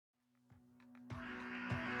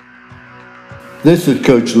This is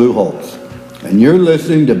Coach Lou Holtz, and you're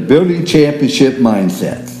listening to Building Championship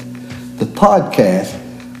Mindsets, the podcast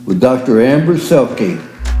with Dr. Amber Selke.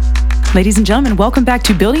 Ladies and gentlemen, welcome back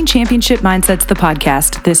to Building Championship Mindsets, the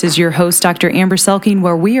podcast. This is your host, Dr. Amber Selke,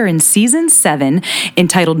 where we are in Season 7,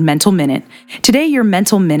 entitled Mental Minute. Today, your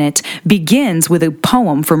Mental Minute begins with a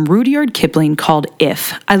poem from Rudyard Kipling called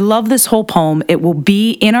If. I love this whole poem. It will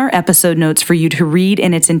be in our episode notes for you to read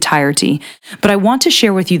in its entirety. But I want to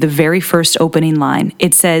share with you the very first opening line.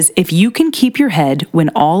 It says, "If you can keep your head when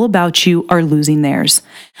all about you are losing theirs."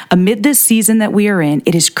 Amid this season that we are in,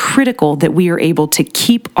 it is critical that we are able to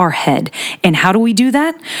keep our head. And how do we do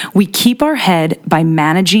that? We keep our head by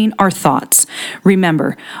managing our thoughts.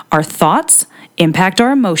 Remember, our thoughts impact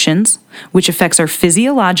our emotions, which affects our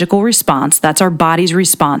physiological response. That's our body's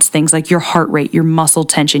response. Things like your heart rate, your muscle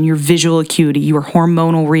tension, your visual acuity, your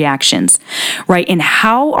hormonal reactions, right? And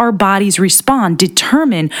how our bodies respond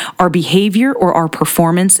determine our behavior or our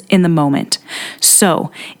performance in the moment. So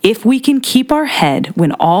if we can keep our head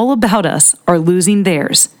when all about us are losing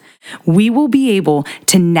theirs, we will be able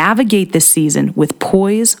to navigate this season with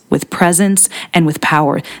poise, with presence, and with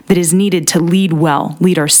power that is needed to lead well,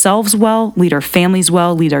 lead ourselves well, lead our families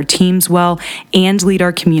well, lead our teams well, and lead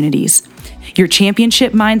our communities. Your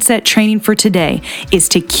championship mindset training for today is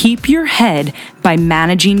to keep your head by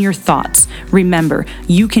managing your thoughts. Remember,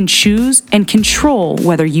 you can choose and control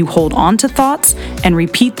whether you hold on to thoughts and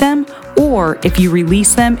repeat them, or if you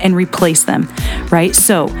release them and replace them, right?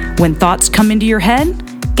 So when thoughts come into your head,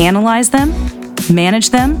 analyze them, manage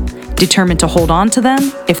them, determine to hold on to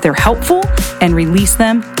them if they're helpful, and release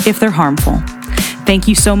them if they're harmful. Thank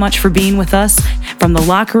you so much for being with us. From the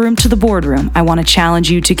locker room to the boardroom, I want to challenge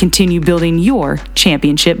you to continue building your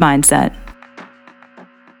championship mindset.